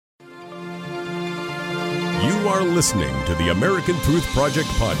You are listening to the American Truth Project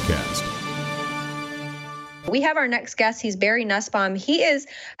podcast. We have our next guest. He's Barry Nussbaum. He is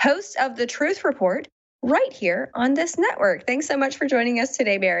host of The Truth Report right here on this network. Thanks so much for joining us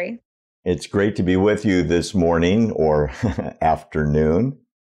today, Barry. It's great to be with you this morning or afternoon.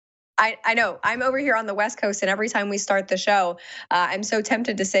 I know. I'm over here on the West Coast, and every time we start the show, I'm so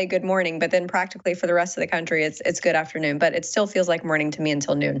tempted to say good morning, but then practically for the rest of the country, it's good afternoon, but it still feels like morning to me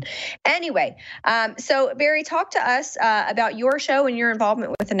until noon. Anyway, so Barry, talk to us about your show and your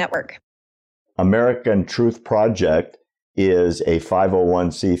involvement with the network. American Truth Project is a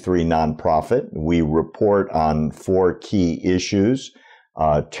 501c3 nonprofit. We report on 4 key issues: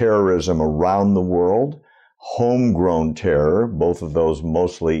 terrorism around the world, homegrown terror, both of those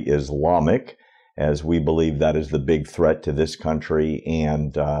mostly Islamic, as we believe that is the big threat to this country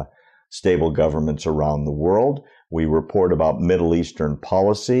and stable governments around the world. We report about Middle Eastern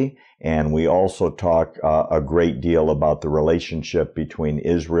policy, and we also talk a great deal about the relationship between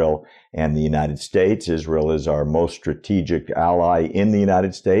Israel and the United States. Israel is our most strategic ally in the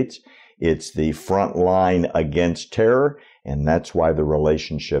United States. It's the front line against terror, and that's why the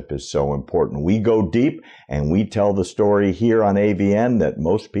relationship is so important. We go deep, and we tell the story here on AVN that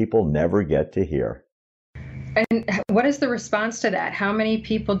most people never get to hear. And what is the response to that? How many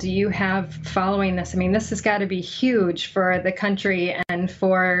people do you have following this? I mean, this has got to be huge for the country and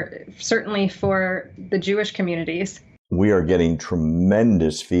certainly for the Jewish communities. We are getting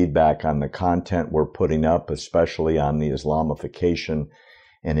tremendous feedback on the content we're putting up, especially on the Islamification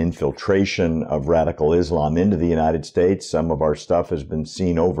and infiltration of radical Islam into the United States. Some of our stuff has been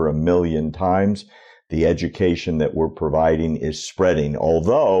seen over 1 million times. The education that we're providing is spreading,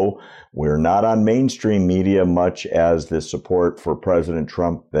 although we're not on mainstream media much as the support for President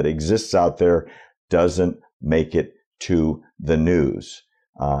Trump that exists out there doesn't make it to the news.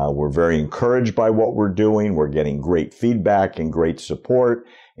 We're very encouraged by what we're doing. We're getting great feedback and great support,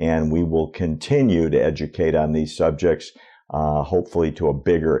 and we will continue to educate on these subjects, hopefully to a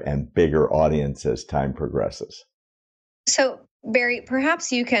bigger and bigger audience as time progresses. So, Barry,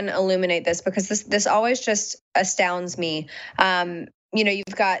 perhaps you can illuminate this, because this always just astounds me.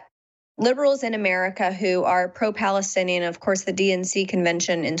 You've got liberals in America who are pro-Palestinian. Of course, the DNC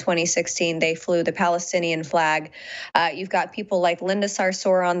convention in 2016, they flew the Palestinian flag. You've got people like Linda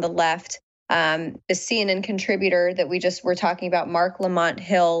Sarsour on the left, the CNN contributor that we just were talking about, Mark Lamont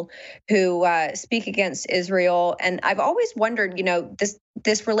Hill, who speak against Israel. And I've always wondered,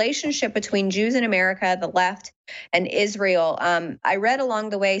 this relationship between Jews in America, the left, and Israel. I read along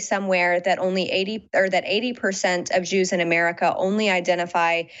the way somewhere that only 80% of Jews in America only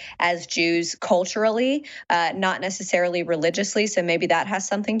identify as Jews culturally, not necessarily religiously. So maybe that has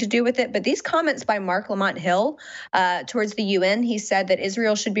something to do with it. But these comments by Mark Lamont Hill towards the UN, he said that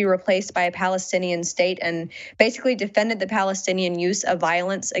Israel should be replaced by a Palestinian state, and basically defended the Palestinian use of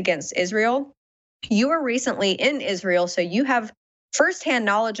violence against Israel. You were recently in Israel, so you have firsthand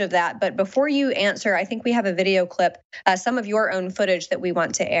knowledge of that. But before you answer, I think we have a video clip, some of your own footage that we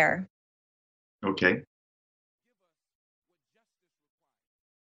want to air. Okay.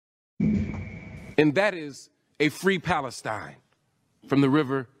 And that is a free Palestine from the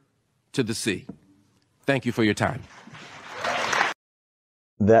river to the sea. Thank you for your time.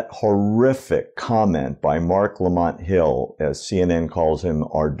 That horrific comment by Mark Lamont Hill, as CNN calls him,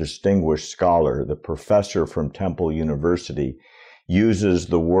 our distinguished scholar, the professor from Temple University, uses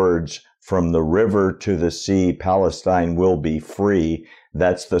the words, "From the river to the sea, Palestine will be free."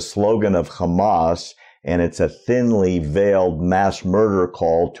 That's the slogan of Hamas, and it's a thinly veiled mass murder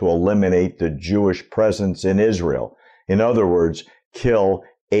call to eliminate the Jewish presence in Israel. In other words, kill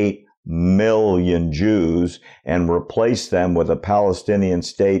 8 million Jews and replace them with a Palestinian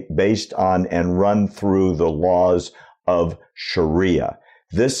state based on and run through the laws of Sharia.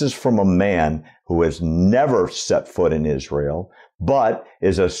 This is from a man who has never set foot in Israel, but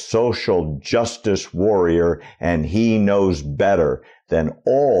is a social justice warrior, and he knows better than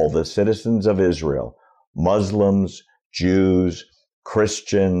all the citizens of Israel, Muslims, Jews,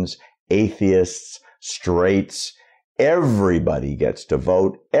 Christians, atheists, straights. Everybody gets to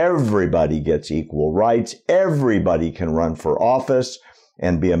vote. Everybody gets equal rights. Everybody can run for office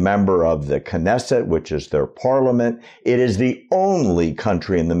and be a member of the Knesset, which is their parliament. It is the only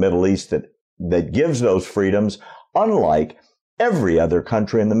country in the Middle East that gives those freedoms, unlike every other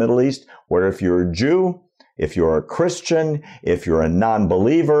country in the Middle East, where if you're a Jew, if you're a Christian, if you're a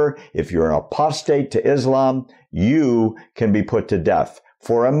non-believer, if you're an apostate to Islam, you can be put to death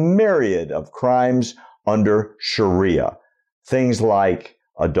for a myriad of crimes under Sharia. Things like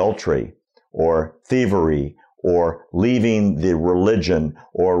adultery or thievery or leaving the religion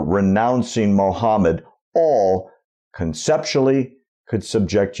or renouncing Muhammad. all conceptually could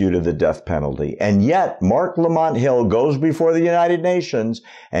subject you to the death penalty. And yet, Marc Lamont Hill goes before the United Nations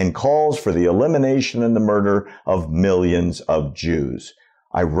and calls for the elimination and the murder of millions of Jews.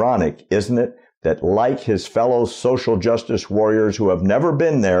 Ironic, isn't it, that like his fellow social justice warriors who have never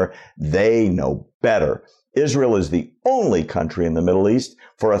been there, they know better. Israel is the only country in the Middle East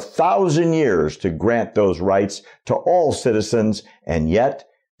for 1,000 years to grant those rights to all citizens, and yet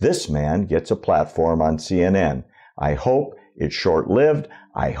this man gets a platform on CNN. I hope it's short-lived.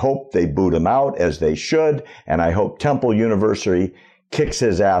 I hope they boot him out as they should, and I hope Temple University kicks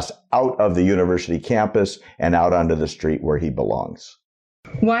his ass out of the university campus and out onto the street where he belongs.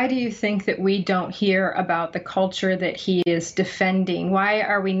 Why do you think that we don't hear about the culture that he is defending? Why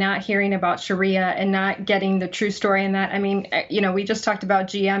are we not hearing about Sharia and not getting the true story in that? I mean, we just talked about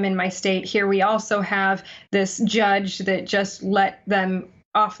GM in my state. Here we also have this judge that just let them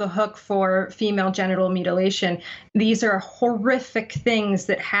off the hook for female genital mutilation. These are horrific things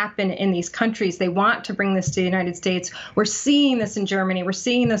that happen in these countries. They want to bring this to the United States. We're seeing this in Germany. We're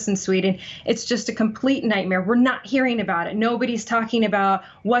seeing this in Sweden. It's just a complete nightmare. We're not hearing about it. Nobody's talking about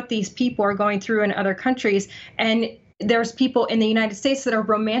what these people are going through in other countries. And there's people in the United States that are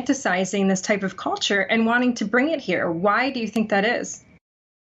romanticizing this type of culture and wanting to bring it here. Why do you think that is?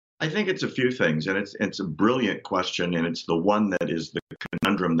 I think it's a few things, and it's a brilliant question, and it's the one that is the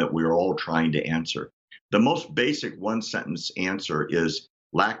conundrum that we're all trying to answer. The most basic one-sentence answer is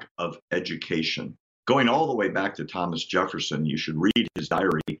lack of education. Going all the way back to Thomas Jefferson, you should read his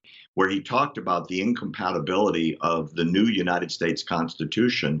diary, where he talked about the incompatibility of the new United States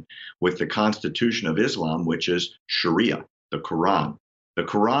Constitution with the Constitution of Islam, which is Sharia, the Quran. The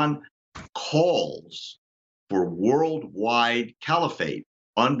Quran calls for worldwide caliphate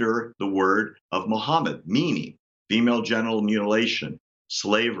under the word of Muhammad, meaning female genital mutilation,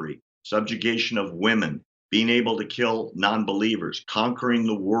 slavery, subjugation of women, being able to kill non-believers, conquering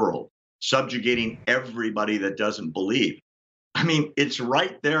the world, subjugating everybody that doesn't believe. I mean, it's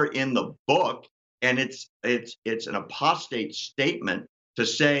right there in the book, and it's an apostate statement to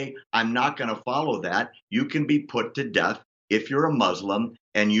say, I'm not going to follow that. You can be put to death if you're a Muslim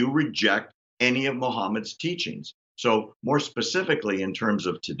and you reject any of Muhammad's teachings. So more specifically, in terms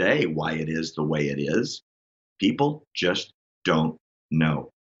of today, why it is the way it is, people just don't know.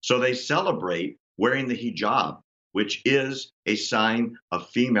 So they celebrate wearing the hijab, which is a sign of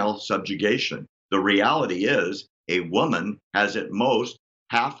female subjugation. The reality is a woman has at most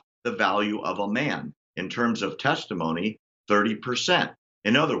half the value of a man. In terms of testimony, 30%.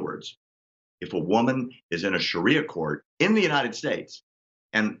 In other words, if a woman is in a Sharia court in the United States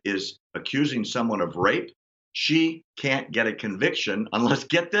and is accusing someone of rape, she can't get a conviction unless,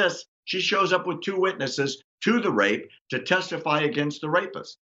 get this, she shows up with two witnesses to the rape to testify against the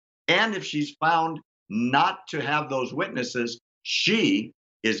rapist. And if she's found not to have those witnesses, she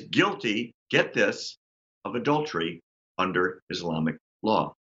is guilty, get this, of adultery under Islamic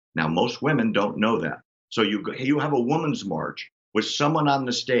law. Now, most women don't know that. So you have a women's march with someone on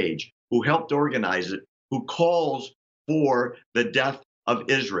the stage who helped organize it, who calls for the death of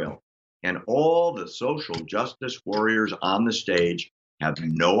Israel. And all the social justice warriors on the stage have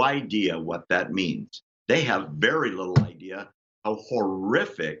no idea what that means. They have very little idea how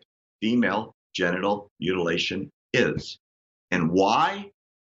horrific female genital mutilation is. And why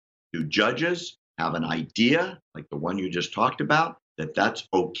do judges have an idea, like the one you just talked about, that that's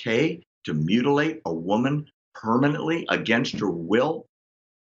okay to mutilate a woman permanently against her will?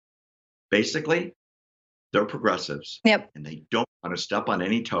 Basically, they're progressives. Yep. And they don't want to step on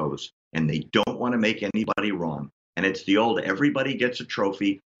any toes. And they don't want to make anybody wrong. And it's the old everybody gets a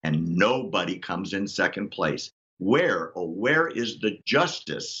trophy and nobody comes in second place. Where is the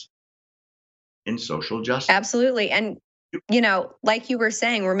justice in social justice? Absolutely. And like you were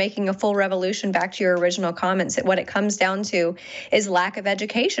saying, we're making a full revolution. Back to your original comments, that what it comes down to is lack of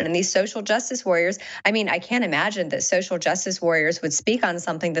education. And these social justice warriors, I mean, I can't imagine that social justice warriors would speak on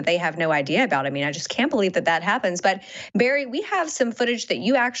something that they have no idea about. I mean, I just can't believe that happens. But Barry, we have some footage that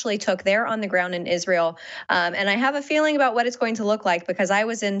you actually took there on the ground in Israel. And I have a feeling about what it's going to look like, because I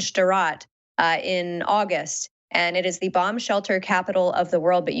was in Sderot in August. And it is the bomb shelter capital of the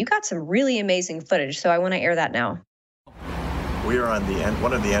world. But you got some really amazing footage. So I want to air that now. We are on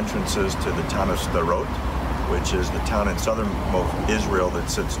one of the entrances to the town of Sderot, which is the town in southernmost Israel that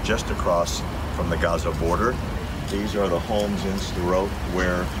sits just across from the Gaza border. These are the homes in Sderot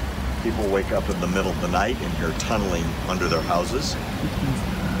where people wake up in the middle of the night and hear tunneling under their houses.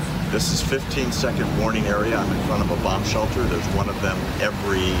 This is 15-second warning area. I'm in front of a bomb shelter. There's one of them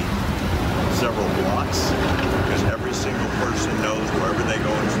every several blocks, because every single person knows wherever they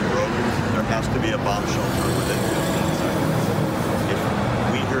go in Sderot, there has to be a bomb shelter within 15 seconds.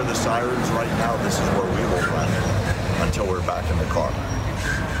 If we hear the sirens right now, this is where we will run until we're back in the car.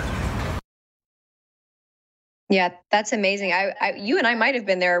 Yeah, that's amazing. You and I might have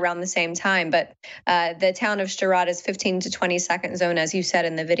been there around the same time, but the town of Sderot is 15 to 20 second zone, as you said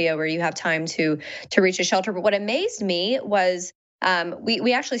in the video, where you have time to reach a shelter. But what amazed me was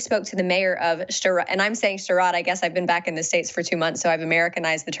we actually spoke to the mayor of Sderot, and I'm saying Sderot. I guess I've been back in the States for 2 months, so I've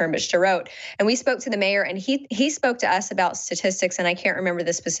Americanized the term, but Sderot. And we spoke to the mayor, and he spoke to us about statistics, and I can't remember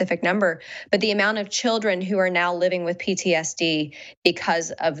the specific number, but the amount of children who are now living with PTSD because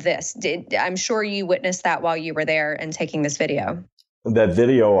of this. I'm sure you witnessed that while you were there and taking this video. That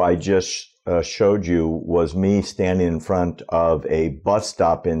video I just showed you was me standing in front of a bus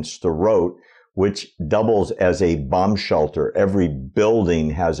stop in Sderot, which doubles as a bomb shelter. Every building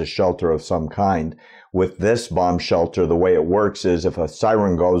has a shelter of some kind. With this bomb shelter, the way it works is if a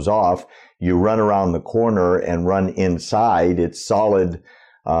siren goes off, you run around the corner and run inside. It's solid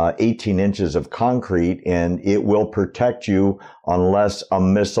 18 inches of concrete, and it will protect you unless a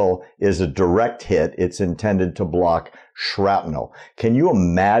missile is a direct hit. It's intended to block shrapnel. Can you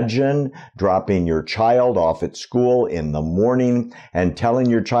imagine dropping your child off at school in the morning and telling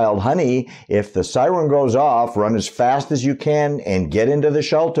your child, honey, if the siren goes off, run as fast as you can and get into the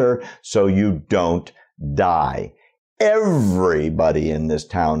shelter so you don't die? Everybody in this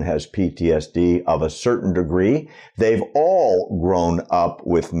town has PTSD of a certain degree. They've all grown up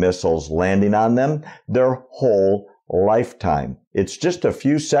with missiles landing on them their whole lifetime. It's just a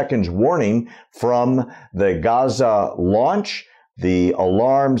few seconds warning from the Gaza launch, the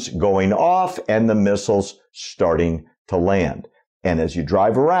alarms going off, and the missiles starting to land. And as you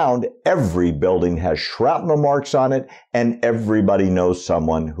drive around, every building has shrapnel marks on it, and everybody knows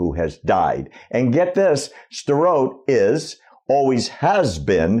someone who has died. And get this, Sderot always has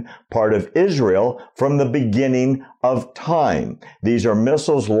been part of Israel from the beginning of time. These are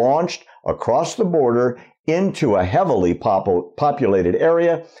missiles launched across the border into a heavily populated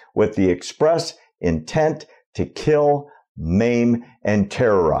area with the express intent to kill, maim, and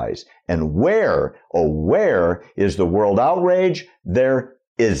terrorize. And where is the world outrage? There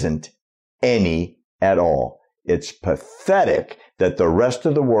isn't any at all. It's pathetic that the rest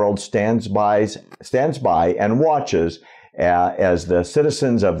of the world stands by and watches as the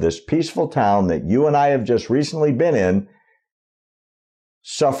citizens of this peaceful town that you and I have just recently been in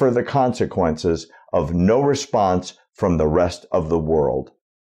suffer the consequences of no response from the rest of the world.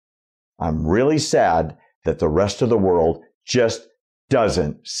 I'm really sad that the rest of the world just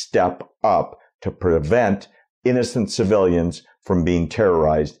doesn't step up to prevent innocent civilians from being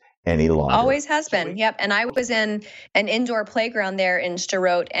terrorized any longer. Always has been. Yep. And I was in an indoor playground there in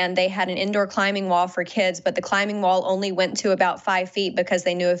Sderot, and they had an indoor climbing wall for kids, but the climbing wall only went to about 5 feet because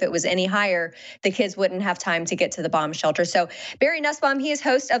they knew if it was any higher, the kids wouldn't have time to get to the bomb shelter. So Barry Nussbaum, he is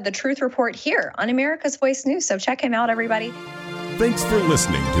host of the Truth Report here on America's Voice News. So check him out, everybody. Thanks for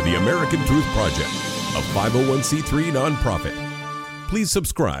listening to the American Truth Project, a 501c3 nonprofit. Please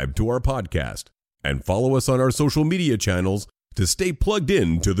subscribe to our podcast and follow us on our social media channels to stay plugged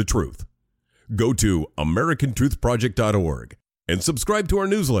in to the truth. Go to americantruthproject.org and subscribe to our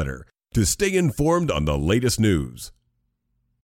newsletter to stay informed on the latest news.